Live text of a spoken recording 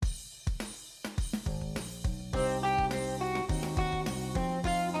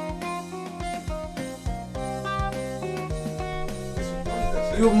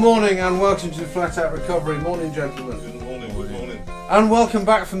Good morning and welcome to Flat Out Recovery. Morning, gentlemen. Good morning. And welcome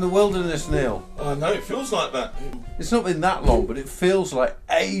back from the wilderness, Neil. I know, it feels like that. It's not been that long, but it feels like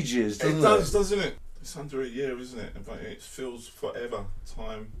ages, doesn't it? It does, doesn't it? It's under a year, isn't it? But it feels forever.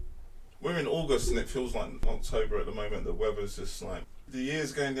 Time. We're in August and it feels like October at the moment. The weather's just like... The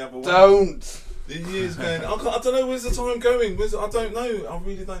year's going the other way. Don't! The year's going... I don't know, where's the time going? I don't know. I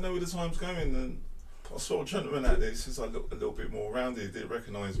really don't know where the time's going. And I saw a gentleman out there since I looked a little bit more rounded. He didn't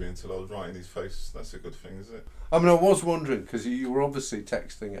recognise me until I was writing his face. That's a good thing, isn't it? I mean, I was wondering, because you were obviously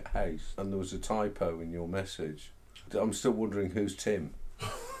texting at Hayes and there was a typo in your message. I'm still wondering who's Tim.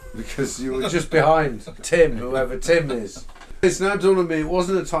 Because you were just behind Tim, whoever Tim is. It's now dawned on me it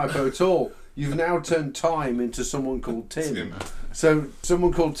wasn't a typo at all. You've now turned time into someone called Tim. So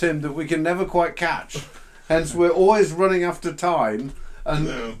someone called Tim that we can never quite catch. Hence we're always running after time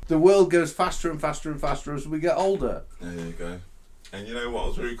and the world goes faster and faster and faster as we get older. There you go. And you know what? I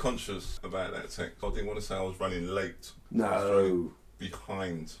was very conscious about that text. I didn't want to say I was running late. No. I was running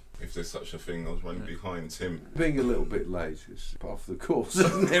behind, if there's such a thing. I was running behind Tim. Being a little bit late is part of the course,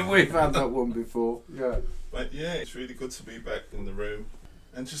 isn't it? We've had that one before. Yeah. But yeah, it's really good to be back in the room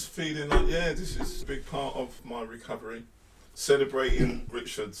and just feeling like, this is a big part of my recovery. Celebrating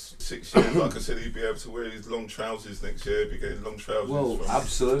Richard's 6 years, like I said, he'd be able to wear his long trousers next year, be getting long trousers. Well, from,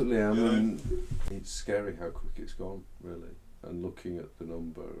 absolutely. I mean, it's scary how quick it's gone, really. And looking at the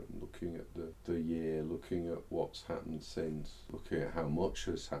number, and looking at the year, looking at what's happened since, looking at how much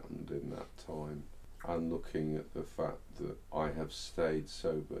has happened in that time, and looking at the fact that I have stayed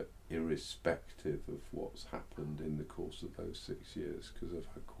sober irrespective of what's happened in the course of those 6 years, because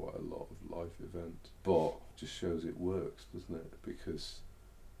I've had quite a lot of life events. But it just shows it works, doesn't it? Because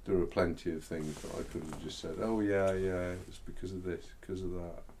there are plenty of things that I could have just said, oh yeah, it's because of this, because of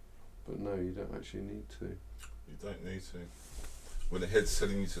that. But no, you don't actually need to. You don't need to. When the head's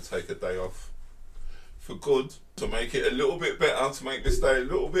telling you to take a day off for good, to make it a little bit better, to make this day a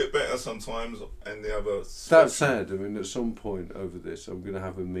little bit better sometimes, and the other... That said, I mean, at some point over this, I'm going to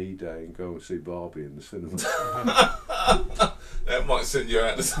have a me day and go and see Barbie in the cinema. That might send you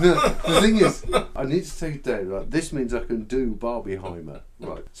out the No, the thing is, I need to take a day, right? This means I can do Barbieheimer,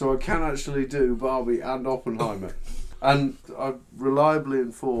 right? So I can actually do Barbie and Oppenheimer. And I'm reliably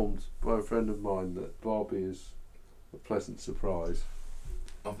informed by a friend of mine that Barbie is a pleasant surprise.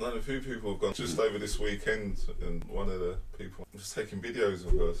 I've known a few people who've gone just over this weekend, and one of the people was taking videos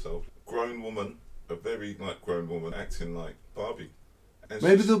of herself. Grown woman, a very grown woman, acting like Barbie. And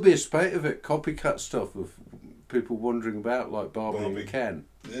maybe there'll be a spate of it, copycat stuff of people wandering about like Barbie and Ken.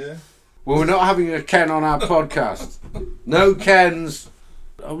 Yeah. Well, we're not having a Ken on our podcast. No Kens.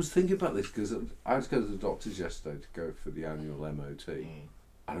 I was thinking about this because I had to go to the doctor's yesterday to go for the annual MOT.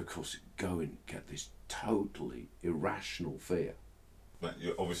 And of course, go and get this totally irrational fear. But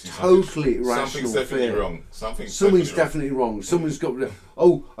you're obviously totally irrational something's definitely fear. wrong. Something's definitely wrong. Someone's got...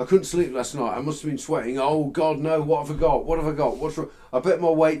 Oh, I couldn't sleep last night. I must have been sweating. Oh, God, no. What have I got? What have I got? What's wrong? I bet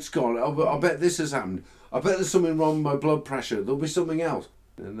my weight's gone. I bet this has happened. I bet there's something wrong with my blood pressure. There'll be something else.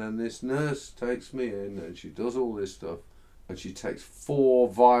 And then this nurse takes me in and she does all this stuff. And she takes 4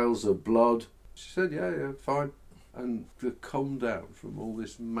 vials of blood. She said, yeah, fine. And to come down from all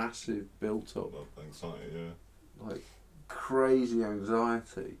this massive built-up... Anxiety, yeah. Crazy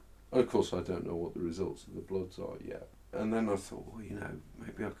anxiety. And of course, I don't know what the results of the bloods are yet. And then I thought, well,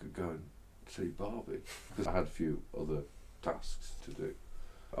 maybe I could go and see Barbie. Because I had a few other tasks to do.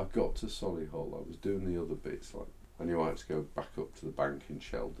 I got to Solihull. I was doing the other bits. I knew I had to go back up to the bank in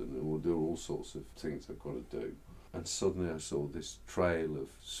Sheldon and we'll do all sorts of things I've got to do. And suddenly I saw this trail of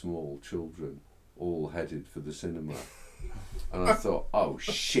small children all headed for the cinema. And I thought, oh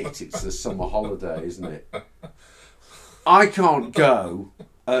shit, it's the summer holiday, isn't it? I can't go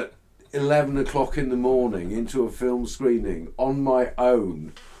at 11 o'clock in the morning into a film screening on my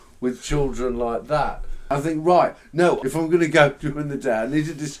own with children like that. I think, right, no, if I'm going to go during the day, I need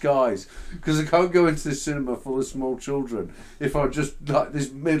a disguise because I can't go into the cinema full of small children if I'm just like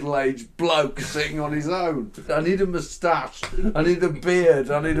this middle-aged bloke sitting on his own. I need a moustache, I need a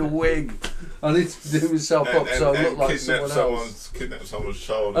beard, I need a wig, I need to do myself up so I look like someone else. Kidnap someone's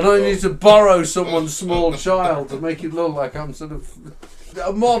child. And I need to borrow someone's small child to make it look like I'm sort of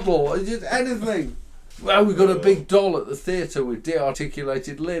a model, just anything. Well, we've got a big doll at the theatre with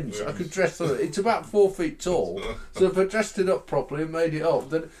de-articulated limbs. I could dress her. It's about 4 feet tall. So if I dressed it up properly and made it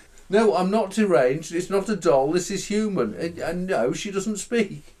up, then... No, I'm not deranged. It's not a doll. This is human. And no, she doesn't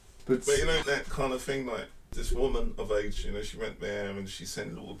speak. But that kind of thing, this woman of age, she went there and she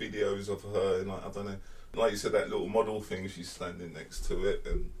sent little videos of her and, I don't know, like you said, that little model thing, she's standing next to it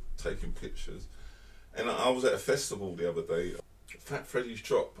and taking pictures. And I was at a festival the other day, Fat Freddy's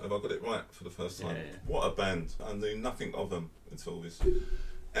Drop. Have I got it right for the first time? Yeah. What a band. I knew nothing of them until this.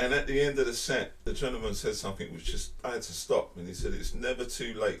 And at the end of the set, the gentleman said something which just, I had to stop. And he said, it's never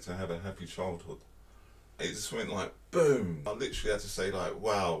too late to have a happy childhood. It just went like, boom. I literally had to say like,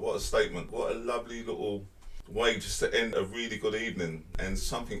 wow, what a statement. What a lovely little way just to end a really good evening and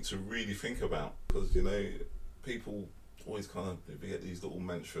something to really think about. Because, you know, people always kind of get these little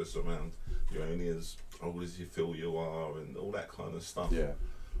mantras around, you're only as old as you feel you are and all that kind of stuff. Yeah.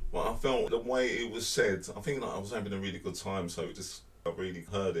 But I felt the way it was said, I think like I was having a really good time, so it just, I really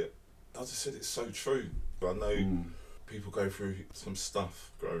heard it. I just said it's so true. I know people go through some stuff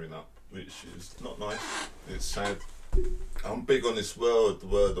growing up, which is not nice. It's sad. I'm big on this word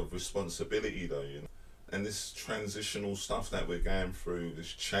of responsibility though, you know. And this transitional stuff that we're going through,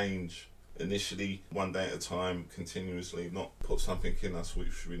 this change, initially one day at a time, continuously, not put something in us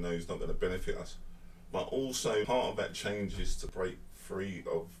which we know is not going to benefit us. But also part of that change is to break free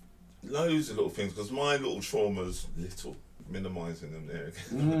of loads of little things, because my little traumas, minimising them there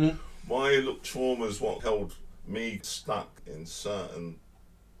again, my little traumas, what held me stuck in certain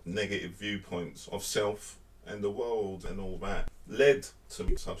negative viewpoints of self and the world and all that, led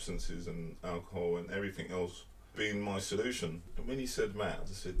to substances and alcohol and everything else being my solution. And when he said that, I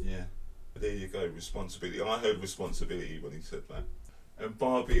just said, yeah, there you go, responsibility. I heard responsibility when he said that. And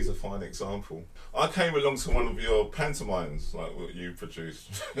Barbie is a fine example. I came along to one of your pantomimes, like what you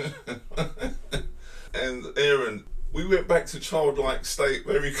produced. And Aaron, we went back to childlike state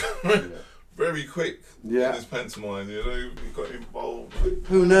very quick in this pantomime, you know, we got involved.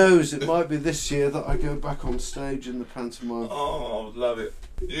 Who knows, it might be this year that I go back on stage in the pantomime. Oh, I would love it.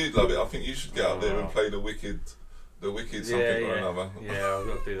 You'd love it. I think you should get up there and play the wicked something or another. Yeah, I've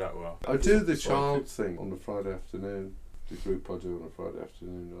got to do that well. I do the child thing on a Friday afternoon. The group I do on a Friday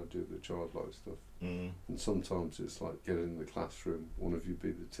afternoon, I do the childlike stuff. And sometimes it's like get in the classroom, one of you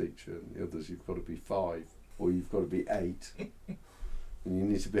be the teacher and the others you've got to be 5 or you've got to be 8. And you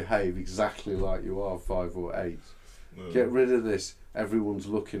need to behave exactly like you are 5 or 8. Get rid of this everyone's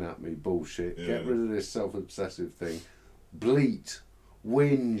looking at me bullshit. Get rid of this self-obsessive thing. Bleat,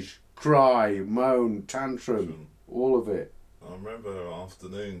 whinge, cry, moan, tantrum, all of it. I remember an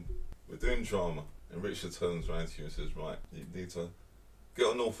afternoon, we're doing drama, and Richard turns around to you and says, right, you need to get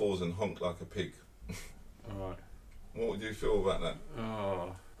on all fours and honk like a pig. Alright. What would you feel about that?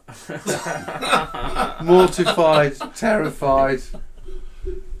 Oh. Mortified, terrified.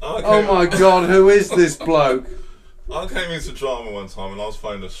 Oh my God, who is this bloke? I came into drama one time and I was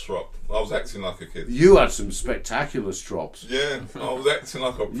playing a strop. I was acting like a kid. You had some spectacular strops. Yeah, I was acting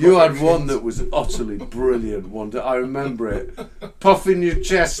like a You had kid. one that was utterly brilliant. One day, I remember it. Puffing your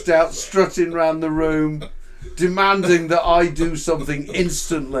chest out, strutting round the room, demanding that I do something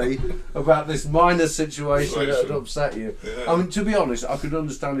instantly about this minor situation that had upset you. Yeah. I mean, to be honest, I could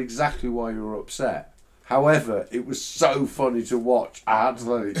understand exactly why you were upset. However, it was so funny to watch, I had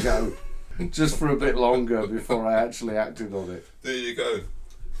to let it go just for a bit longer before I actually acted on it. There you go.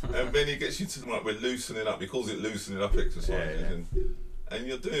 And then he gets you to, like, we're loosening up. He calls it loosening up exercises. Yeah. And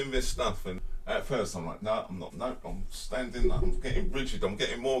you're doing this stuff. And at first I'm like, no, I'm not. No, I'm standing. I'm getting rigid. I'm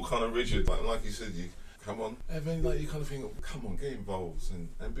getting more kind of rigid. Like you said, you come on. And then like, you kind of think, oh, come on, get involved.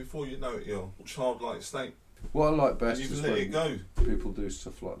 And before you know it, you're childlike state. What I like best And you is let when it go. people do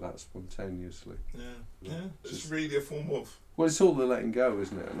stuff like that spontaneously. Yeah. It's really a form of... Well, it's all the letting go,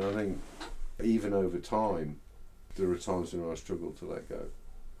 isn't it? And I think even over time, there are times when I struggle to let go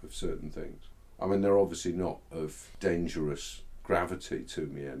of certain things. I mean, they're obviously not of dangerous gravity to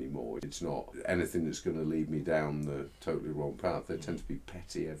me anymore. It's not anything that's going to lead me down the totally wrong path. They tend to be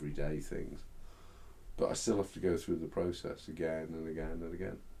petty, everyday things. But I still have to go through the process again and again and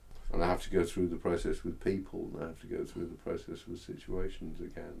again. And I have to go through the process with people, and I have to go through the process with situations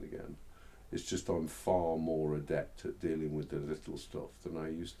again and again. It's just I'm far more adept at dealing with the little stuff than I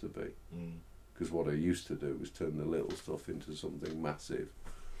used to be. Because what I used to do was turn the little stuff into something massive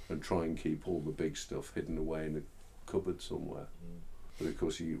and try and keep all the big stuff hidden away in a cupboard somewhere. But of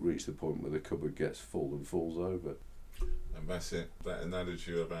course you reach the point where the cupboard gets full and falls over. And that's it. That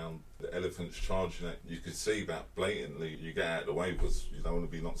analogy around the elephants charging it, you could see that blatantly. You get out of the way because you don't want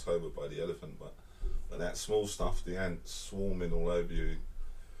to be knocked over by the elephant, but that small stuff, the ants swarming all over you.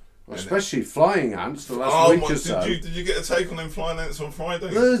 Especially flying ants the last week or so. Did you get a take on them flying ants on Friday?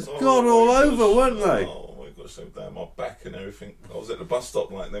 There's God all over, weren't they? Oh my gosh, they were down my back and everything. I was at the bus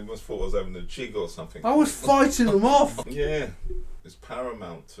stop like, and they must thought I was having a jig or something. I was fighting them off. Yeah, it's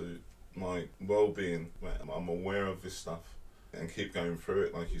paramount to my well-being. I'm aware of this stuff and keep going through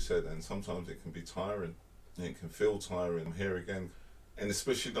it, like you said. And sometimes it can be tiring. It can feel tiring. I'm here again. And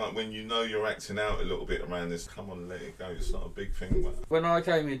especially like when you know you're acting out a little bit around this, come on, let it go. It's not a big thing. But When I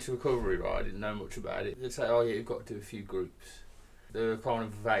came into recovery, right, I didn't know much about it. They'd say, oh yeah, you've got to do a few groups. They were kind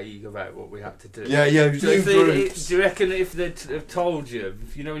of vague about what we had to do. Yeah, So if do you reckon if they'd have told you,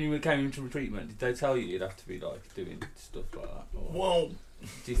 if, you know, when you came into treatment, did they tell you you'd have to be like doing stuff like that? Or well,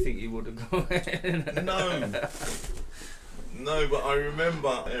 do you think you would have gone in? No, but I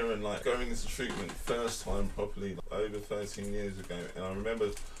remember, Aaron, like going into treatment first time properly like, over 13 years ago, and I remember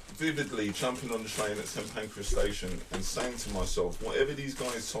vividly jumping on the train at St Pancras Station and saying to myself, whatever these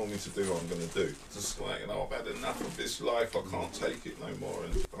guys told me to do, I'm going to do. Just like, I've had enough of this life, I can't take it no more.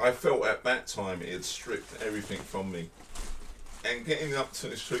 And I felt at that time it had stripped everything from me. And getting up to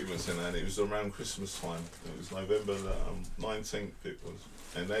this treatment centre, and it was around Christmas time, it was November 19th it was,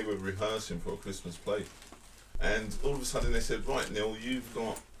 and they were rehearsing for a Christmas play. And all of a sudden they said, right, Neil, you've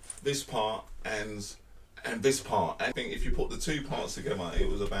got this part and this part. And I think if you put the two parts together, it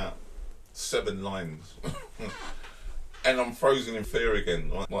was about 7 lines. And I'm frozen in fear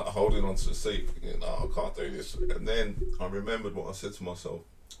again, right? Like holding onto the seat, thinking, I can't do this. And then I remembered what I said to myself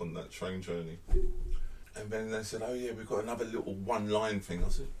on that train journey. And then they said, oh yeah, we've got another little 1-line thing. I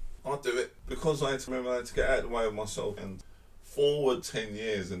said, I'll do it. Because I had to get out of the way of myself and forward 10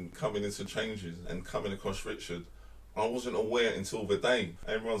 years and coming into changes and coming across Richard, I wasn't aware until the day.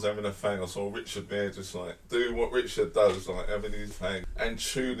 Everyone's having a fag. I saw Richard there just like doing what Richard does, like having his fag and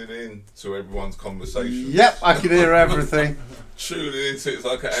tuning in to everyone's conversations. Yep, I can hear everything. Tuning into it's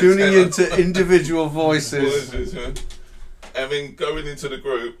like tuning into individual voices. And then going into the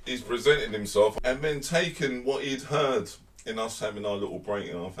group, he's presenting himself and then taking what he'd heard in us having our little break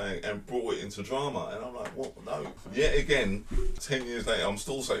in our thing and brought it into drama. And I'm like, what? No. Yet again, 10 years later, I'm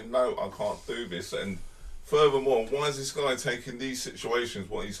still saying, no, I can't do this. And furthermore, why is this guy taking these situations,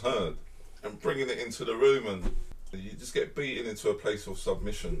 what he's heard, and bringing it into the room? And you just get beaten into a place of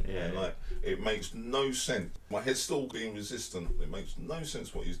submission. Yeah. And like, it makes no sense. My head's still being resistant. It makes no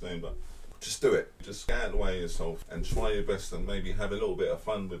sense what he's doing, but just do it. Just get out of the way of yourself and try your best and maybe have a little bit of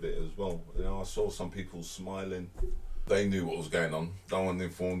fun with it as well. You know, I saw some people smiling. They knew what was going on. No one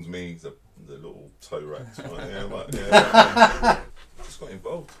informed me, the little toe rats. Right? Just got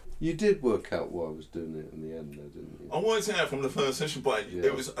involved. You did work out why I was doing it in the end, though, didn't you? I worked it out from the first session, but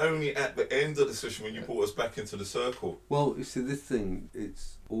it was only at the end of the session when you brought us back into the circle. Well, you see, this thing,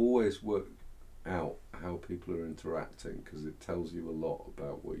 it's always worked out how people are interacting because it tells you a lot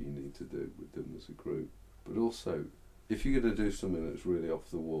about what you need to do with them as a group. But also, if you're going to do something that's really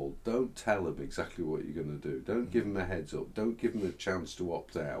off the wall, don't tell them exactly what you're going to do. Don't give them a heads up. Don't give them a chance to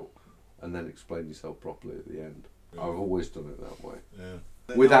opt out and then explain yourself properly at the end. Yeah. I've always done it that way.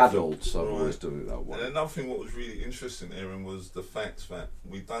 Yeah. With adults, I've always done it that way. And another thing what was really interesting, Aaron, was the fact that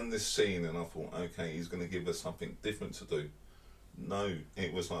we'd done this scene and I thought, okay, he's going to give us something different to do. No,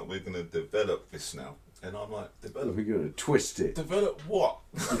 it was like, we're going to develop this now. And I'm like, develop? We're going to twist it. Develop what?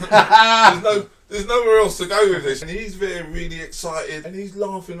 There's nowhere else to go with this. And he's there really excited and he's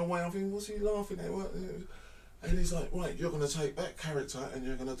laughing away. I'm thinking, what's he laughing at? And he's like, right, you're going to take that character and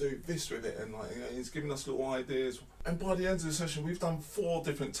you're going to do this with it. And like, you know, he's giving us little ideas. And by the end of the session, we've done 4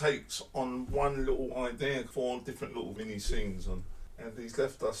 different takes on one little idea, 4 different little mini scenes. And he's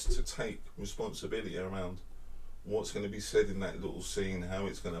left us to take responsibility around what's going to be said in that little scene, how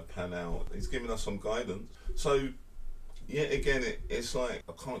it's going to pan out. He's giving us some guidance. So, yet again, it's like,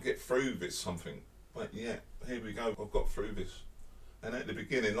 I can't get through this something. But yeah, here we go, I've got through this. And at the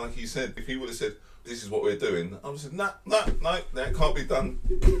beginning, like he said, if he would have said, this is what we're doing, I would have said, no, that can't be done.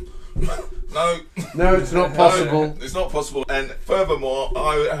 No, it's not possible. No, it's not possible. And furthermore,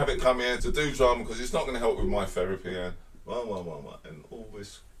 I haven't come here to do drama because it's not going to help with my therapy. And and all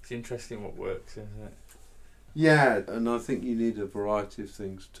this. It's interesting what works, isn't it? Yeah, and I think you need a variety of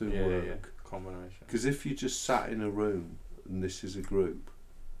things to work. Yeah, combination. Because if you just sat in a room and this is a group,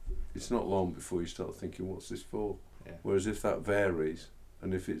 it's not long before you start thinking, what's this for? Yeah. Whereas if that varies,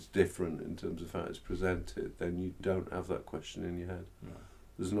 and if it's different in terms of how it's presented, then you don't have that question in your head. No.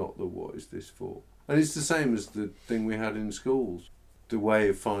 There's not the what is this for? And it's the same as the thing we had in schools. The way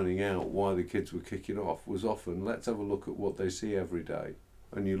of finding out why the kids were kicking off was often, let's have a look at what they see every day.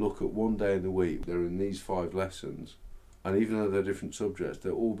 And you look at one day in the week, they're in these 5 lessons, and even though they're different subjects,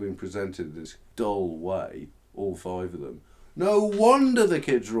 they're all being presented in this dull way, all 5 of them. No wonder the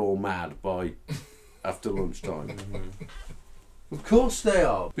kids are all mad by after lunchtime. Of course they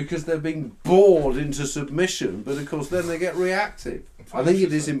are, because they're being bored into submission, but of course then they get reactive. I think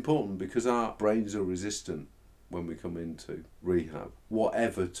it is important because our brains are resistant when we come into rehab.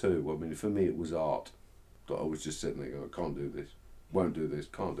 Whatever to. I mean, for me it was art. I was just sitting there going, I can't do this. Won't do this,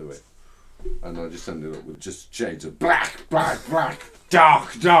 can't do it. And I just ended up with just shades of black,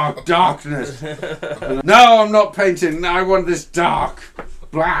 darkness. No, I'm not painting. I want this dark,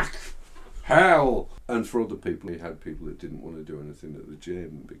 black, hell. And for other people, you had people that didn't want to do anything at the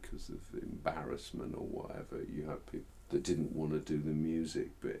gym because of embarrassment or whatever. You had people that didn't want to do the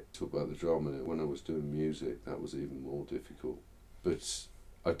music bit. Talk about the drama. When I was doing music, that was even more difficult. But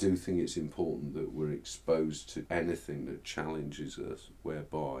I do think it's important that we're exposed to anything that challenges us,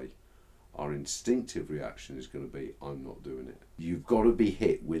 whereby our instinctive reaction is going to be, I'm not doing it. You've got to be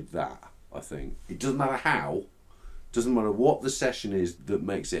hit with that, I think. It doesn't matter how, doesn't matter what the session is that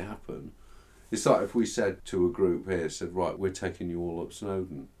makes it happen. It's like if we said to a group here, said, right, we're taking you all up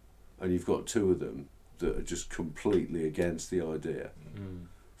Snowdon, and you've got two of them that are just completely against the idea. Mm.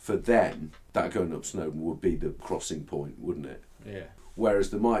 For them, that going up Snowdon would be the crossing point, wouldn't it? Yeah. Whereas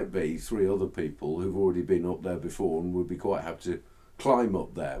there might be three other people who've already been up there before and would be quite happy to climb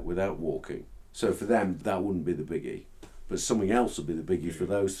up there without walking. So for them, that wouldn't be the biggie. But something else would be the biggie for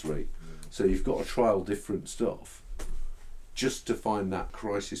those three. So you've got to trial different stuff just to find that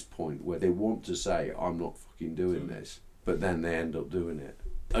crisis point where they want to say, I'm not fucking doing this. But then they end up doing it.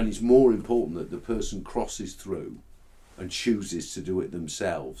 And it's more important that the person crosses through and chooses to do it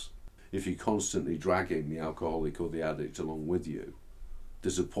themselves. If you're constantly dragging the alcoholic or the addict along with you,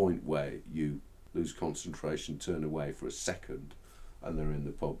 there's a point where you lose concentration, turn away for a second, and they're in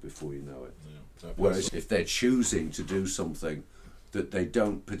the pub before you know it. Yeah, whereas if they're choosing to do something that they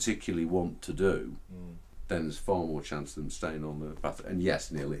don't particularly want to do, then there's far more chance of them staying on the path. And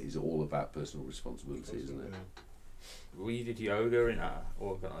yes, Neil, it is all about personal responsibility, isn't it? Yeah. We did yoga in our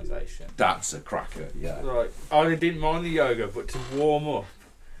organisation. That's a cracker, yeah. Right. I didn't mind the yoga, but to warm up,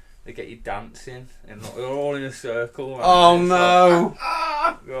 they get you dancing, and they're all in a circle. Oh no!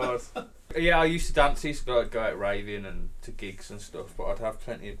 Like, God. Yeah, I used to dance. I used to go out raving and to gigs and stuff, but I'd have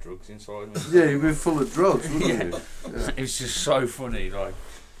plenty of drugs inside me. Yeah, you've been full of drugs, wouldn't you? Yeah. It was just so funny, like.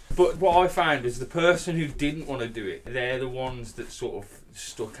 But what I found is the person who didn't want to do it, they're the ones that sort of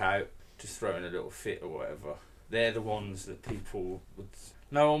stuck out, just throwing a little fit or whatever. They're the ones that people would...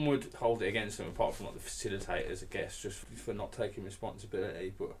 No one would hold it against them apart from like the facilitators, I guess, just for not taking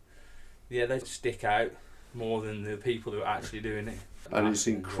responsibility. But yeah, they stick out more than the people who are actually doing it. And it's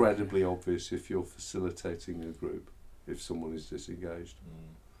incredibly obvious if you're facilitating a group, if someone is disengaged.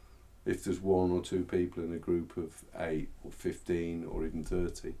 If there's one or two people in a group of 8 or 15 or even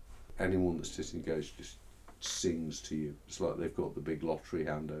 30, anyone that's disengaged just sings to you. It's like they've got the big lottery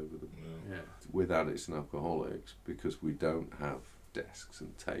hand over them. Yeah. With addicts and alcoholics, because we don't have desks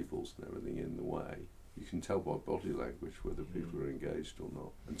and tables and everything in the way, you can tell by body language whether people are engaged or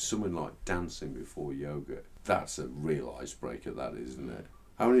not. And something like dancing before yoga, that's a real icebreaker, that is, isn't it?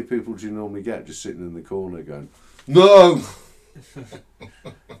 How many people do you normally get just sitting in the corner going, no!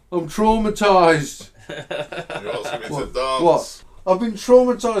 I'm traumatised. You're asking me to dance. What? I've been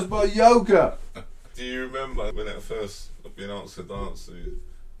traumatised by yoga. Do you remember when it first being asked to dance?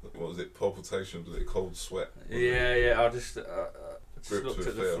 What was it? Palpitation? Was it cold sweat? Yeah. I just looked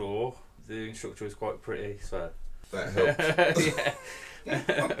at the floor. The instructor was quite pretty, so that helped.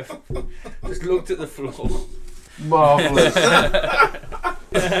 Yeah. Just looked at the floor. Marvellous.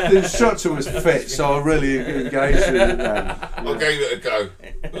 The instructor was fit, so I really engaged with it then. I gave it a go.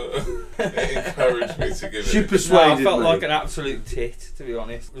 It encouraged me to give it. She persuaded me. I felt like an absolute tit, to be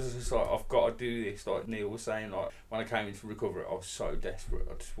honest. It was just like, I've got to do this. Like Neil was saying, like when I came into recovery, I was so desperate.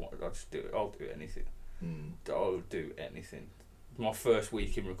 I just do it. I'll do anything. I'll do anything. My first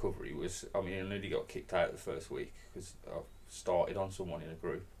week in recovery was, I nearly got kicked out the first week because I started on someone in a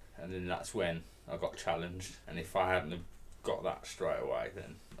group, and then that's when I got challenged. And if I hadn't have got that straight away,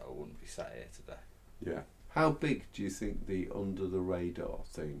 then I wouldn't be sat here today. Yeah. How big do you think the under the radar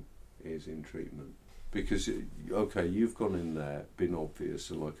thing is in treatment? Because, okay, you've gone in there, been obvious,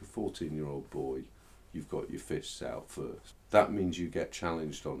 and like a 14-year-old boy, you've got your fists out first. That means you get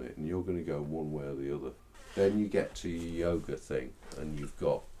challenged on it, and you're going to go one way or the other. Then you get to your yoga thing, and you've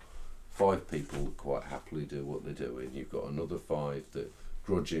got 5 people that quite happily do what they're doing. You've got another 5 that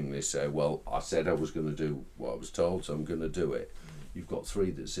grudgingly say, well, I said I was going to do what I was told, so I'm going to do it. You've got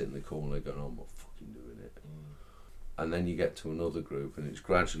 3 that sit in the corner going, I'm not fucking doing it. And then you get to another group, and it's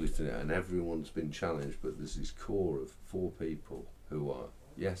gradually and everyone's been challenged, but there's this core of 4 people who are,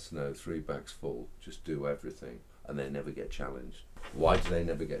 yes, no, 3 bags full, just do everything, and they never get challenged. Why do they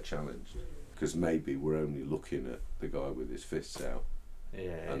never get challenged? Because maybe we're only looking at the guy with his fists out,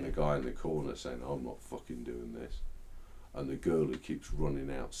 and the guy in the corner saying, I'm not fucking doing this. And the girl who keeps running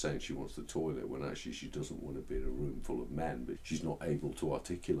out saying she wants the toilet when actually she doesn't want to be in a room full of men, but she's not able to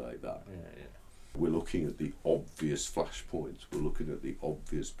articulate that. We're looking at the obvious flashpoints, we're looking at the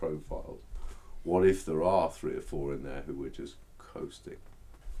obvious profiles, what if there are 3 or 4 in there who are just coasting?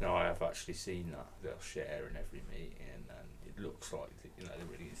 No, I have actually seen that. They'll share in every meeting, and it looks like they're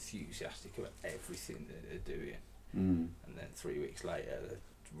really enthusiastic about everything that they're doing. And then 3 weeks later, they're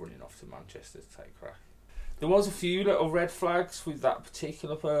running off to Manchester to take crack. There was a few little red flags with that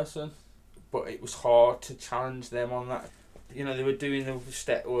particular person, but it was hard to challenge them on that. They were doing the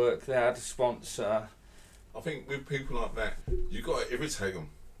step work. They had a sponsor. I think with people like that, you got to irritate them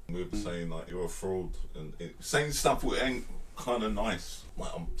with saying like you're a fraud and saying stuff that ain't kind of nice.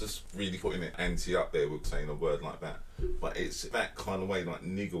 Like, I'm just really putting it anti up there with saying a word like that, but it's that kind of way, like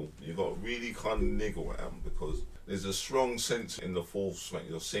niggle. You got to really kind of niggle at them, because there's a strong sense in the force that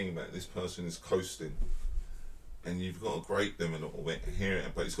you're seeing that this person is coasting, and you've got to grate them a little bit here,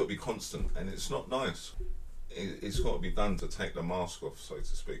 but it's got to be constant, and it's not nice. It's got to be done to take the mask off, so to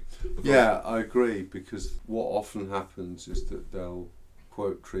speak. Yeah, I agree, because what often happens is that they'll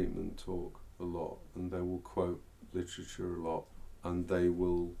quote treatment talk a lot, and they will quote literature a lot, and they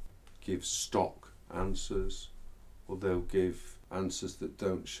will give stock answers, or they'll give answers that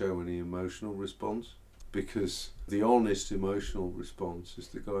don't show any emotional response, because the honest emotional response is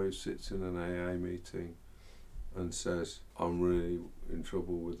the guy who sits in an AA meeting and says, I'm really in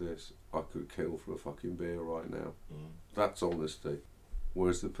trouble with this, I could kill for a fucking beer right now. That's honesty.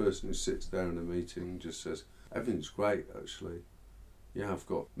 Whereas the person who sits there in a meeting and just says, everything's great actually. Yeah, I've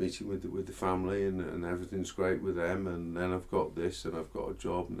got a meeting with the family and everything's great with them, and then I've got this and I've got a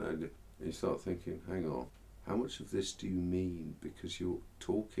job, and then you start thinking, hang on, how much of this do you mean? Because you're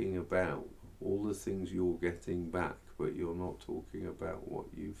talking about all the things you're getting back, but you're not talking about what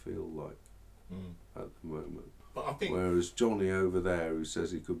you feel like at the moment. But I think, whereas Johnny over there, who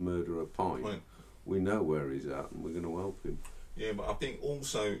says he could murder a pint, we know where he's at and we're going to help him. Yeah, but I think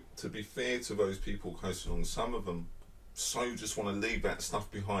also, to be fair to those people coasting on, some of them so just want to leave that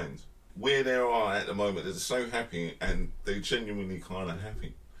stuff behind. Where they are at the moment, they're so happy, and they're genuinely kind of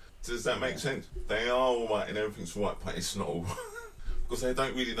happy. Does that make sense? They are all right and everything's right, but it's not all right. Because they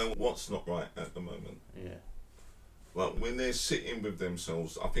don't really know what's not right at the moment. Yeah. But when they're sitting with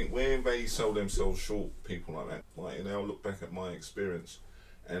themselves, I think where they sell themselves short, people like that, like, and I'll look back at my experience,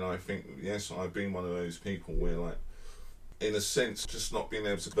 and I think, yes, I've been one of those people where, like, in a sense, just not being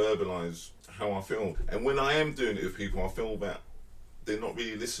able to verbalise how I feel. And when I am doing it with people, I feel that they're not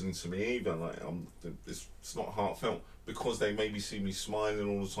really listening to me either. Like, it's not heartfelt, because they maybe see me smiling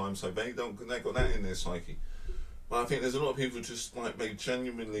all the time, so they got that in their psyche. But I think there's a lot of people just, like, they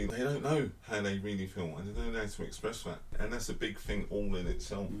don't know how they really feel, and they don't know how to express that. And that's a big thing all in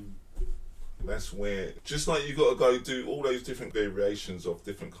itself. That's where, just like you got to go do all those different variations of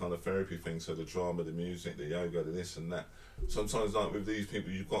different kind of therapy things, so the drama, the music, the yoga, the this and that. Sometimes, like with these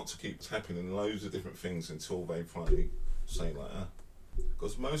people, you've got to keep tapping in loads of different things until they finally say like that.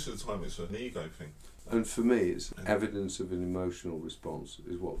 Because most of the time it's an ego thing. And for me, it's evidence of an emotional response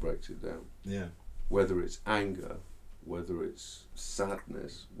is what breaks it down. Yeah. Whether it's anger, whether it's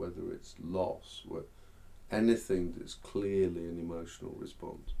sadness, whether it's loss, anything that's clearly an emotional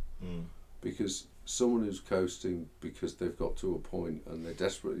response. Because someone who's coasting because they've got to a point and they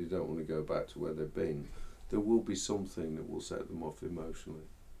desperately don't want to go back to where they've been, there will be something that will set them off emotionally.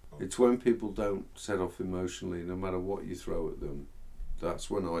 It's when people don't set off emotionally, no matter what you throw at them, that's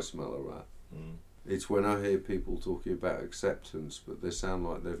when I smell a rat. It's when I hear people talking about acceptance, but they sound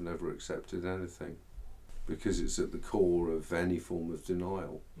like they've never accepted anything, because it's at the core of any form of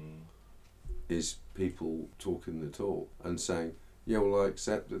denial, is people talking the talk and saying, yeah, well, I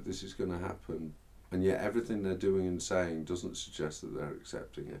accept that this is going to happen, and yet everything they're doing and saying doesn't suggest that they're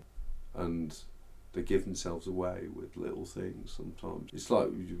accepting it, and they give themselves away with little things sometimes. It's like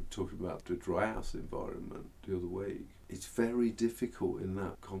you were talking about the dry house environment the other week. It's very difficult in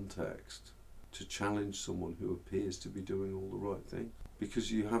that context to challenge someone who appears to be doing all the right thing,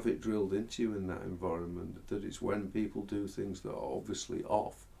 because you have it drilled into you in that environment that it's when people do things that are obviously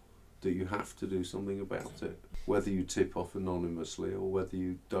off that you have to do something about it, whether you tip off anonymously or whether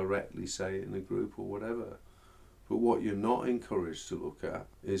you directly say it in a group or whatever. But what you're not encouraged to look at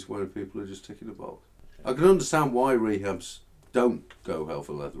is when people are just ticking a box. I can understand why rehabs don't go hell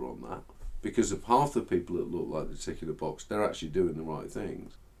for leather on that, because of half the people that look like they're ticking a box, they're actually doing the right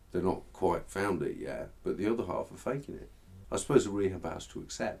things. They're not quite found it yet, but the other half are faking it. I suppose a rehab has to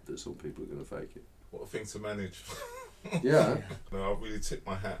accept that some people are going to fake it. What a thing to manage. Yeah. No, I really tip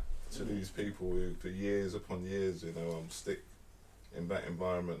my hat to these people who, for years upon years, stick in that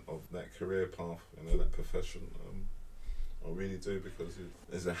environment of that career path, that profession. I really do, because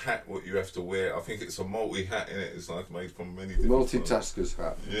there's a hat what you have to wear. I think it's a multi-hat in it. It's like made from many different multitasker's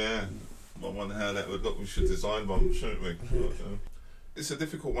hat. Yeah. I wonder how that would look. We should design one, shouldn't we? It's a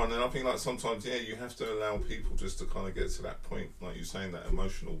difficult one, and I think like sometimes, you have to allow people just to kind of get to that point, like you're saying, that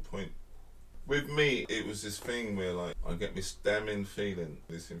emotional point. With me, it was this thing where like I get this damning feeling,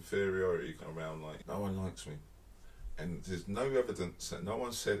 this inferiority around, like no one likes me, and there's no evidence that no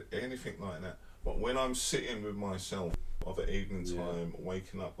one said anything like that. But when I'm sitting with myself of an evening time,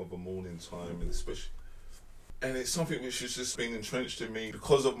 waking up of a morning time, and especially, and it's something which has just been entrenched in me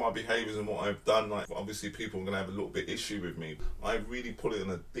because of my behaviours and what I've done. Like obviously people are going to have a little bit issue with me. I really put it in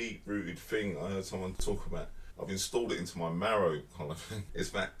a deep-rooted thing. I heard someone talk about, I've installed it into my marrow kind of thing.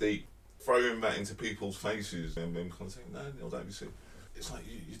 It's that deep. Throwing that into people's faces and them kind of saying, no, Neil, don't be sick. It's like,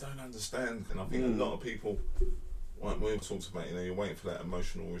 you don't understand. And I think a lot of people, like we talked about, you're waiting for that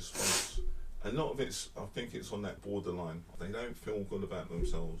emotional response. A lot of it's, I think it's on that borderline. They don't feel good about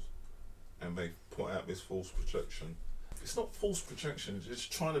themselves and they put out this false projection. It's not false projection, it's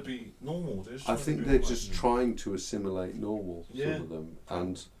just trying to be normal. I think they're just trying to assimilate normal, some of them.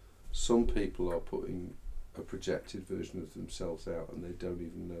 And some people are putting a projected version of themselves out and they don't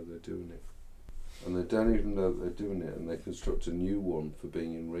even know they're doing it. And they don't even know that they're doing it, and they construct a new one for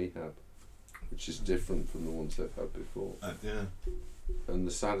being in rehab, which is different from the ones they've had before. And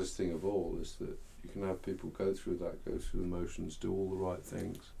the saddest thing of all is that you can have people go through that, go through the motions, do all the right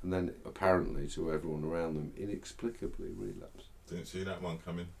things, and then apparently to everyone around them inexplicably relapse. Didn't see that one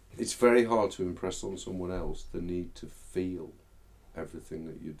coming. It's very hard to impress on someone else the need to feel everything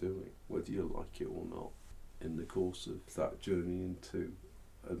that you're doing, whether you like it or not, in the course of that journey into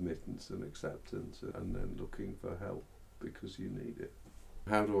admittance and acceptance, and then looking for help because you need it.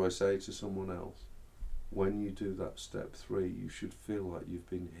 How do I say to someone else, when you do that step 3, you should feel like you've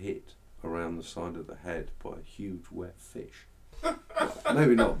been hit around the side of the head by a huge wet fish.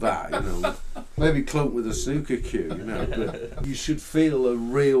 Maybe not that, maybe clumped with a snooker cue, but you should feel a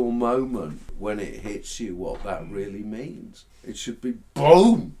real moment when it hits you, what that really means. It should be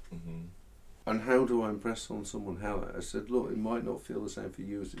boom! And how do I impress on someone how? I said, look, it might not feel the same for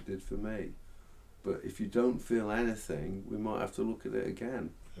you as it did for me, but if you don't feel anything, we might have to look at it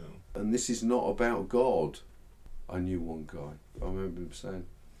again. And this is not about God. I knew one guy, I remember him saying,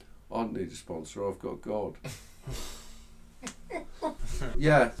 I don't need a sponsor, I've got God.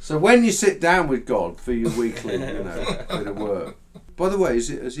 So when you sit down with God for your weekly, bit of work. By the way,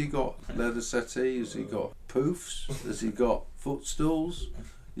 has he got leather settee? Has he got poofs? Has he got footstools?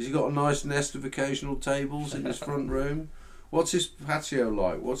 Has he got a nice nest of occasional tables in his front room? What's his patio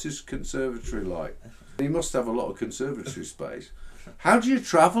like? What's his conservatory like? He must have a lot of conservatory space. How do you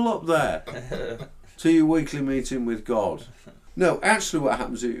travel up there to your weekly meeting with God? No, actually what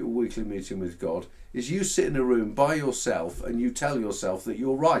happens at your weekly meeting with God is you sit in a room by yourself and you tell yourself that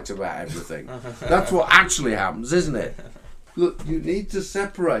you're right about everything. That's what actually happens, isn't it? Look, you need to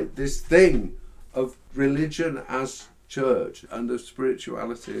separate this thing of religion as church and of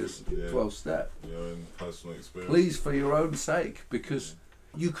spirituality as 12-step. Personal experience. Please, for your own sake, because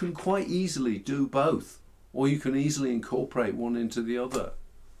you can quite easily do both, or you can easily incorporate one into the other.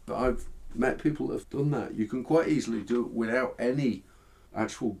 But I've met people that have done that. You can quite easily do it without any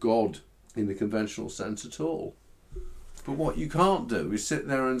actual God in the conventional sense at all. But what you can't do is sit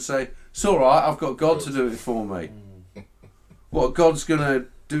there and say, it's all right, I've got God to do it for me. What, God's going to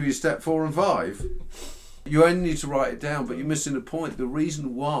do your step 4 and 5? You only need to write it down, but you're missing the point. The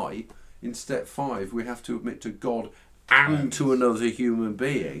reason why in step 5 we have to admit to God and to another human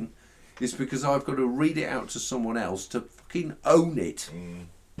being is because I've got to read it out to someone else to fucking own it.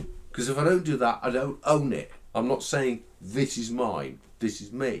 Because if I don't do that, I don't own it. I'm not saying this is mine, this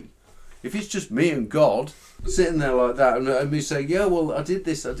is me. If it's just me and God sitting there like that and me saying, yeah, well, I did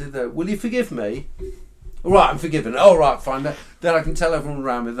this, I did that, will you forgive me? All right, I'm forgiven. All right, fine. Then I can tell everyone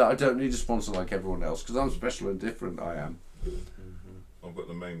around me that I don't need a sponsor like everyone else because I'm special and different. I am. I've got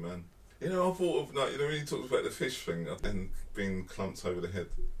the main man. I thought of when he talks about the fish thing and being clumped over the head.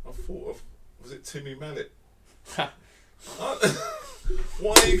 I thought of, was it Timmy Mallet?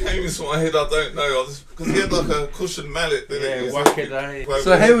 Why he came into my head, I don't know. Because he had like a cushioned mallet. Whack it out.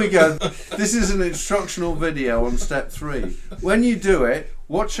 So here we go. This is an instructional video on step 3. When you do it,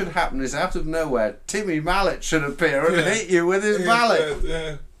 what should happen is out of nowhere, Timmy Mallet should appear and hit you with his mallet.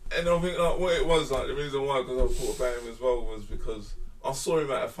 Yeah. And I think what it was, the reason why, because I thought about him as well, was because I saw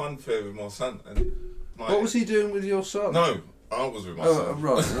him at a fun fair with my son. And what was he doing with your son? No, I was with my son.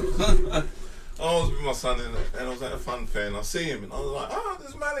 Right. I was with my son and I was at a fun fair and I see him and I was like,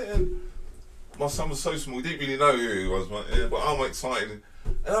 there's Mallet. And my son was so small, he didn't really know who he was, but I'm excited.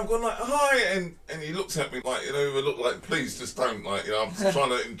 And I've gone like, hi, and he looks at me like, he looked like, please just don't, I'm just trying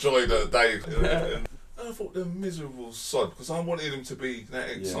to enjoy the day. And I thought, the miserable sod, because I wanted him to be that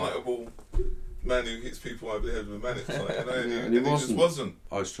excitable, man who hits people over the head with a mallet. Like, and he just wasn't.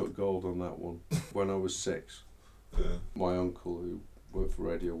 I struck gold on that one when I was 6. Yeah. My uncle, who worked for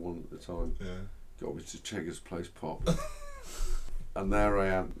Radio 1 at the time, got me to Cheggers Place Pop. And there I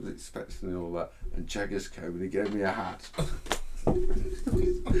am, expecting all that. And Cheggers came and he gave me a hat.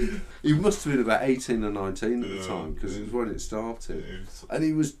 He must have been about 18 or 19 at the time, because it was when it started. And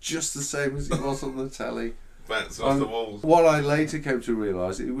he was just the same as he was on the telly. Bats off the walls. What I later came to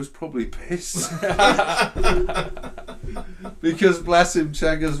realise, he was probably pissed. Because, bless him,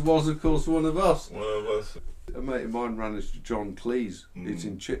 Cheggers was, of course, one of us. One of us. A mate of mine ran into John Cleese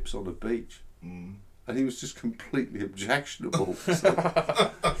eating chips on a beach. And he was just completely objectionable.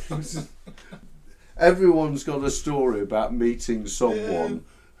 Everyone's got a story about meeting someone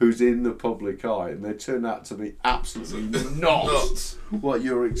who's in the public eye, and they turn out to be absolutely not what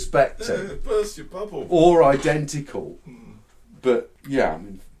you're expecting. Yeah, burst your bubble. Or identical. But yeah, I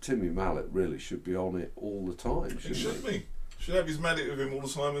mean, Timmy Mallet really should be on it all the time, shouldn't he? Should be. Should have his mallet with him all the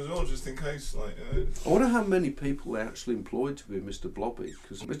time as well, just in case. Like, I wonder how many people they actually employed to be Mr. Blobby,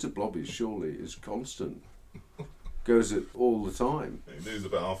 because Mr. Blobby surely is constant. Goes it all the time. He loses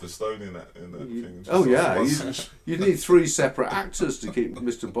about half a stone in that thing. Oh yeah, you need 3 separate actors to keep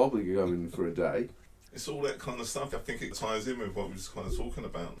Mr. Blobby going for a day. It's all that kind of stuff. I think it ties in with what we were just kind of talking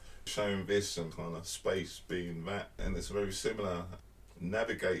about. Showing this and kind of space being that, and it's very similar,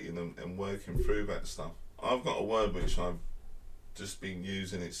 navigating and working through that stuff. I've got a word which I've just been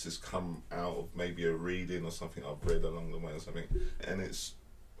using, it's just come out of maybe a reading or something I've read along the way or something, and it's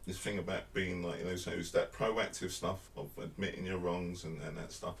this thing about being like, so it's that proactive stuff of admitting your wrongs and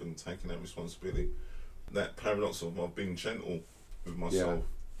that stuff and taking that responsibility, that paradox of being gentle with myself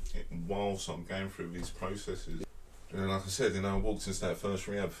whilst I'm going through these processes. And like I said, I walked into that first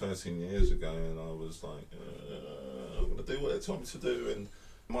rehab 13 years ago and I was like, I'm going to do what they told me to do, and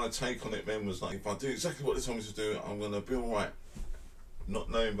my take on it then was like, if I do exactly what they told me to do, I'm going to be alright.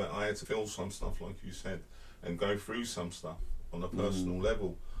 Not knowing that I had to feel some stuff, like you said, and go through some stuff on a personal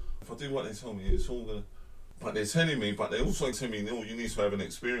level. If I do what they tell me, it's all going to... But they're telling me, but they also tell me, you need to have an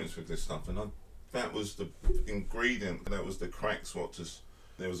experience with this stuff. And that was the ingredient, that was the cracks,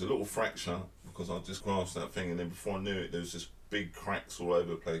 there was a little fracture, because I just grasped that thing, and then before I knew it, there was just big cracks all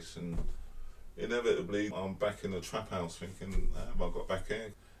over the place, and inevitably, I'm back in the trap house thinking, have I got back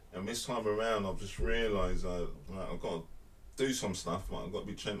here? And this time around, I've just realised I've got to do some stuff, I've got to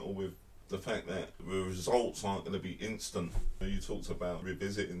be gentle with the fact that the results aren't going to be instant. You talked about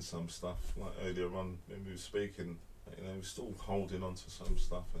revisiting some stuff, like earlier on when we were speaking, we're still holding on to some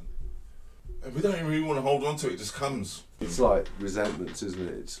stuff, and we don't even really want to hold on to it, it just comes. It's like resentments, isn't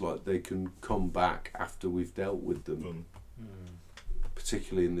it? It's like they can come back after we've dealt with them,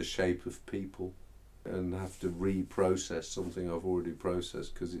 particularly in the shape of people, and have to reprocess something I've already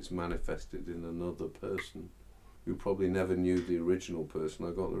processed because it's manifested in another person who probably never knew the original person I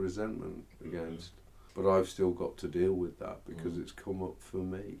got the resentment against. But I've still got to deal with that because it's come up for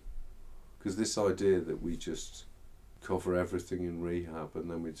me. Because this idea that we just cover everything in rehab and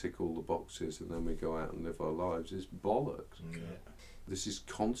then we tick all the boxes and then we go out and live our lives is bollocks. Yeah. This is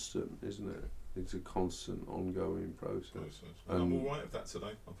constant, isn't it? It's a constant, ongoing process. And I'm all right with that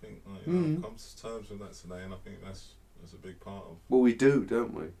today. I think I've come to terms with that today, and I think that's a big part of... Well, we do,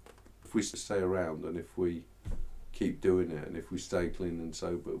 don't we? If we stay around and if we keep doing it and if we stay clean and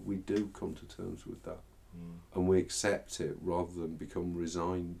sober, we do come to terms with that. And we accept it rather than become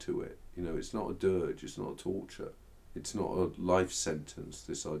resigned to it. It's not a dirge, it's not a torture. It's not a life sentence,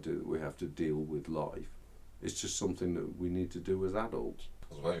 this idea that we have to deal with life. It's just something that we need to do as adults.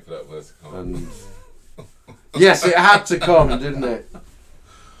 I was waiting for that word to come. And yes, it had to come, didn't it?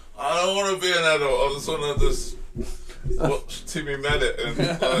 I don't want to be an adult. I just want to just watch Timmy Mallet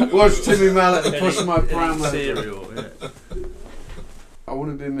and watch Timmy Mallet and push my pram cereal. I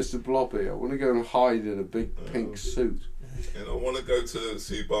want to be Mr. Blobby. I want to go and hide in a big pink suit. And I want to go to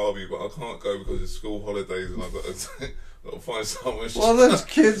see Barbie, but I can't go because it's school holidays and I've got to find somewhere. Well, those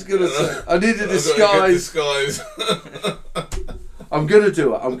kids gonna say, I need a disguise. I'm gonna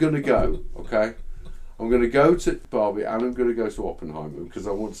do it. I'm gonna go. Okay. I'm gonna go to Barbie and I'm gonna go to Oppenheimer because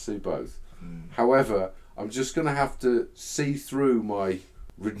I want to see both. However, I'm just gonna have to see through my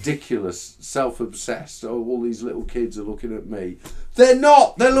ridiculous, self-obsessed. Oh, all these little kids are looking at me. They're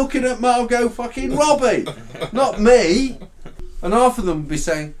not. They're looking at Margot fucking Robbie, not me. And half of them will be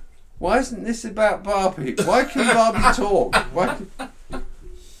saying, "Why isn't this about Barbie? Why can Barbie talk?"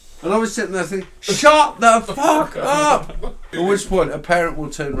 And I was sitting there thinking, "Shut the fuck up!" At which point, a parent will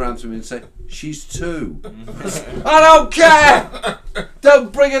turn around to me and say, "She's 2." I don't care.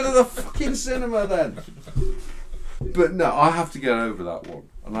 Don't bring her to the fucking cinema then. But no, I have to get over that one.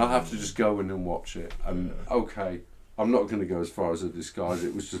 and I'll have to just go in and watch it. And okay, I'm not going to go as far as a disguise.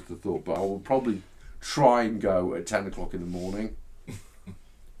 It was just a thought, but I will probably try and go at 10 o'clock in the morning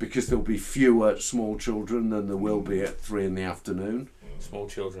because there'll be fewer small children than there will be at 3 in the afternoon. Small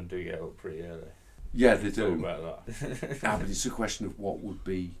children do get up pretty early. Yeah, they do. About that. But it's a question of what would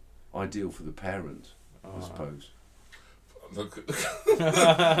be ideal for the parent, I suppose. Look,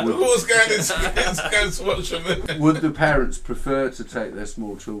 what's going to watch them? Would the parents prefer to take their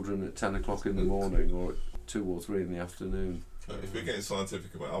small children at 10 o'clock in the morning or at 2 or 3 in the afternoon? If we're getting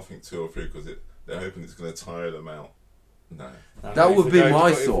scientific about it, I think 2 or 3 because they're hoping it's going to tire them out. No. That would be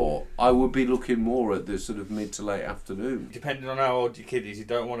my thought. I would be looking more at the sort of mid to late afternoon. Depending on how old your kid is, you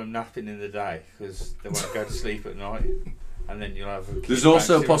don't want them napping in the day because they won't go to sleep at night. And then you'll have a There's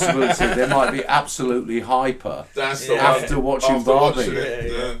also a possibility they might be absolutely hyper after watching Barbie.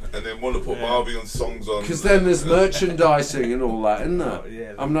 And then want to put Barbie on songs on. Because then there's merchandising and all that, isn't there?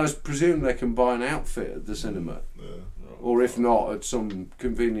 Yeah, I mean, I presume they can buy an outfit at the cinema. Or if not, at some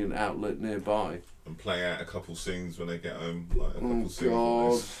convenient outlet nearby. And play out a couple scenes when they get home. Like a couple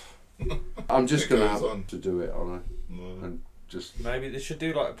scenes. I'm just going to have to do it, aren't I? And just maybe they should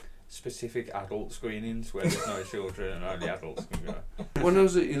do like specific adult screenings where there's no children and only adults can go. When I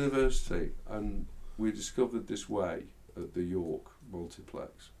was at university, and we discovered this way at the York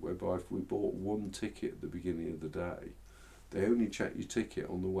multiplex, whereby if we bought one ticket at the beginning of the day, they only checked your ticket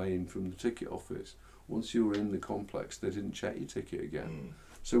on the way in from the ticket office. Once you were in the complex, they didn't check your ticket again.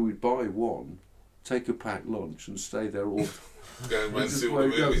 So we'd buy one, take a packed lunch, and stay there all. Go and see all the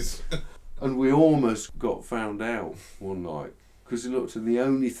movies. And we almost got found out one night. Because he looked, and the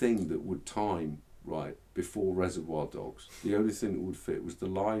only thing that would time right before Reservoir Dogs, the only thing that would fit was The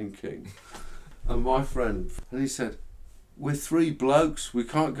Lion King. And my friend, and he said, "We're 3 blokes, we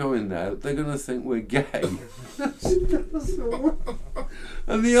can't go in there, they're going to think we're gay."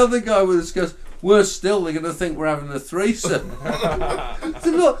 And the other guy with us goes, "Worse still, they're going to think we're having a threesome." I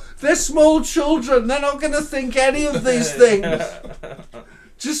said, "Look, they're small children, they're not going to think any of these things.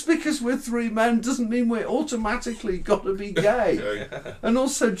 Just because we're 3 men doesn't mean we're automatically got to be gay. And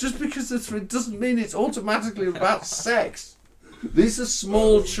also, just because they're 3 doesn't mean it's automatically about sex. These are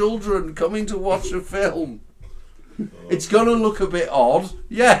small children coming to watch a film. It's going to look a bit odd.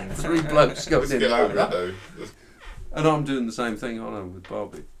 Yeah, 3 blokes going in like that." And I'm doing the same thing, aren't I, with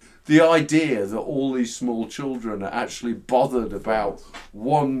Barbie? The idea that all these small children are actually bothered about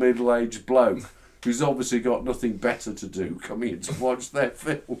one middle-aged bloke who's obviously got nothing better to do coming in to watch their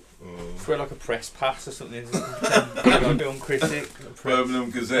film. Wear like a press pass or something. Like a film critic.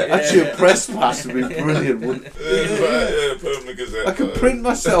 Birmingham Gazette. Actually, a press pass would be brilliant, wouldn't it? Yeah, Birmingham Gazette. I can print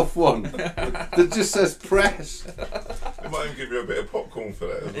myself one that just says press. They might even give you a bit of popcorn for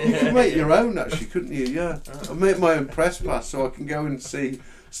that as well. You could make your own, actually, couldn't you? Yeah. I'll make my own press pass so I can go and see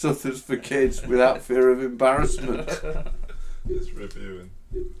stuff that's for kids without fear of embarrassment. Just reviewing.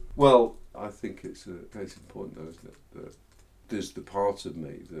 Well, I think it's a case in point, though, isn't it? That there's the part of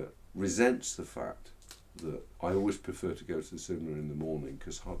me that resents the fact that I always prefer to go to the cinema in the morning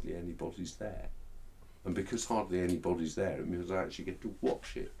because hardly anybody's there. And because hardly anybody's there, it means I actually get to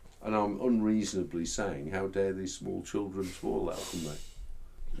watch it. And I'm unreasonably saying, how dare these small children spoil that for me?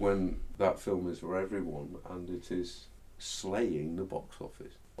 When that film is for everyone and it is slaying the box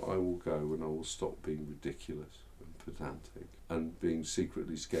office. I will go and I will stop being ridiculous and pedantic and being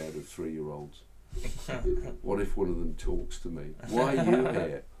secretly scared of 3-year-olds. What if one of them talks to me? "Why are you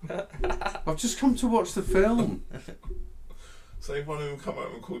here?" "I've just come to watch the film." So if one of them come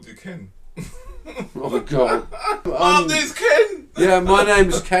up and called you Ken. Oh God. Mum, there's Ken! Yeah, my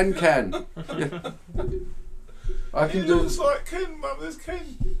name's Ken. Yeah. I can do. Looks like Ken, Mum, there's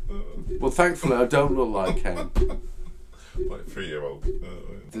Ken. Well, thankfully I don't look like Ken. Like 3-year-old.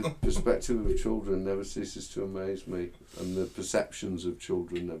 The perspective of children never ceases to amaze me, and the perceptions of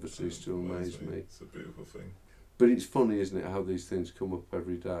children never cease to amaze me. It's a beautiful thing. But it's funny, isn't it, how these things come up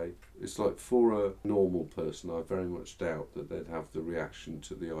every day. It's like, for a normal person, I very much doubt that they'd have the reaction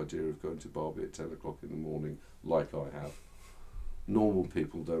to the idea of going to Barbie at 10 o'clock in the morning like I have. Normal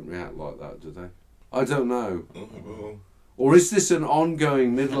people don't react like that, do they? I don't know. Or is this an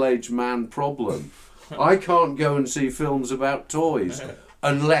ongoing middle-aged man problem? I can't go and see films about toys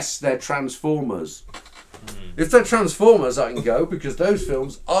unless they're Transformers. If they're Transformers, I can go because those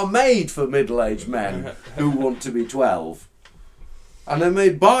films are made for middle-aged men who want to be 12. And they're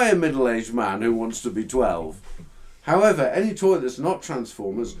made by a middle-aged man who wants to be 12. However, any toy that's not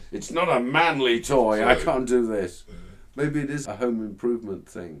Transformers, it's not a manly toy. I can't do this. Maybe it is a home improvement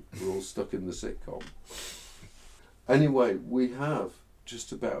thing. We're all stuck in the sitcom. Anyway, we have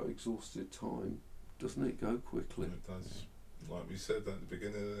just about exhausted time. Doesn't it go quickly? It does. like we said at the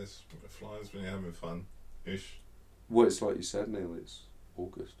beginning of this, it flies when you're having fun-ish. Well, it's like you said, Neil, it's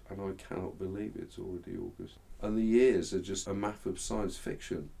August, and I cannot believe it's already August. And the years are just a map of science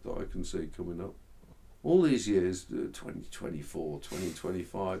fiction that I can see coming up. All these years, 2024,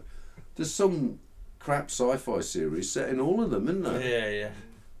 2025, there's some crap sci-fi series set in all of them, isn't there? Yeah, yeah.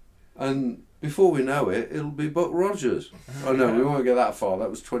 And before we know it, it'll be Buck Rogers. Oh no, we won't get that far. That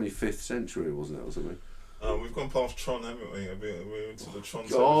was 25th century, wasn't it, or something? We've gone past Tron, haven't we? We're into the Tron.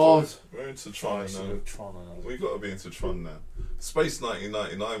 God. We're into Tron now. Tron and We've got to be into Tron now. Space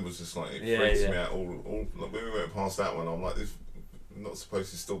 1999 was just like, it freaks me out. All like, when we went past that one, I'm like, this, we're not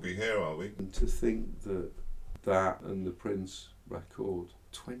supposed to still be here, are we? And to think that and the Prince record,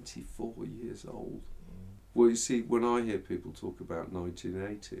 24 years old. Well, you see, when I hear people talk about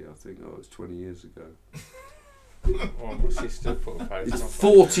 1980, I think, oh, it's 20 years ago. Well, my sister put a post It's on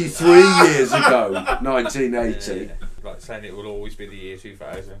 43 years ago, 1980. Yeah. Like saying it will always be the year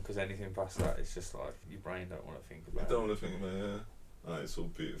 2000, because anything past that, it's just like your brain don't want to think about I don't want to think about it, yeah. It's all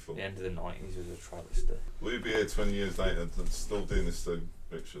beautiful. The end of the 90s was a travesty. We'll be here 20 years later and still doing this thing,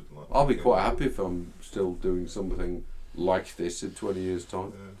 Richard. Like, I'll be quite happy if I'm still doing something like this in 20 years'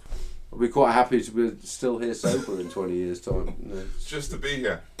 time. Yeah. I'll be quite happy to be still here sober in 20 years' time. You know. Just to be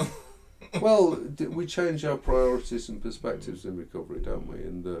here. Well, we change our priorities and perspectives in recovery, don't we?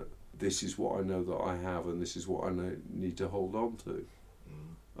 And that this is what I know that I have, and this is what I need to hold on to.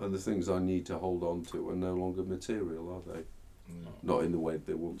 And the things I need to hold on to are no longer material, are they? Not in the way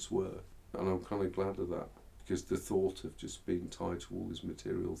they once were. And I'm kind of glad of that, because the thought of just being tied to all these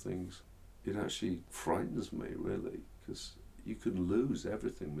material things, it actually frightens me, really, because you can lose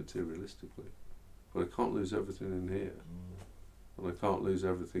everything materialistically, but I can't lose everything in here, and I can't lose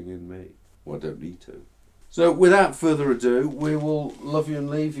everything in me. Well, I don't need to. So without further ado, we will love you and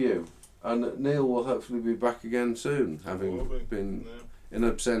leave you, and Neil will hopefully be back again soon, having been in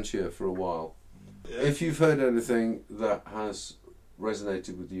absentia for a while. Yeah. If you've heard anything that has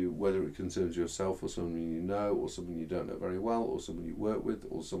resonated with you, whether it concerns yourself or someone you know, or someone you don't know very well, or someone you work with,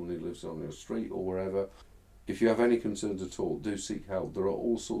 or someone who lives on your street or wherever, if you have any concerns at all, do seek help. There are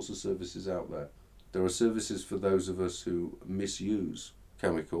all sorts of services out there. There are services for those of us who misuse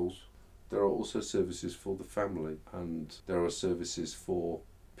chemicals. There are also services for the family, and there are services for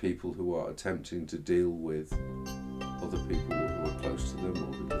people who are attempting to deal with other people who are close to them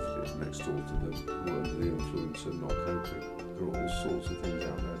or who live next door to them, who are under the influence and not coping. There are all sorts of things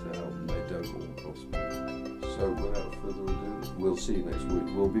out there to help, and they don't all cost money. So without further ado, we'll see you next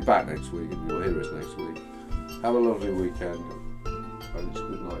week. We'll be back next week, and you'll hear us next week. Have a lovely weekend, and it's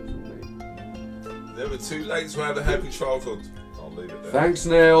good night from me. Never too late to have a happy childhood. I'll leave it there. Thanks,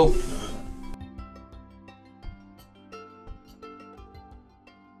 Neil.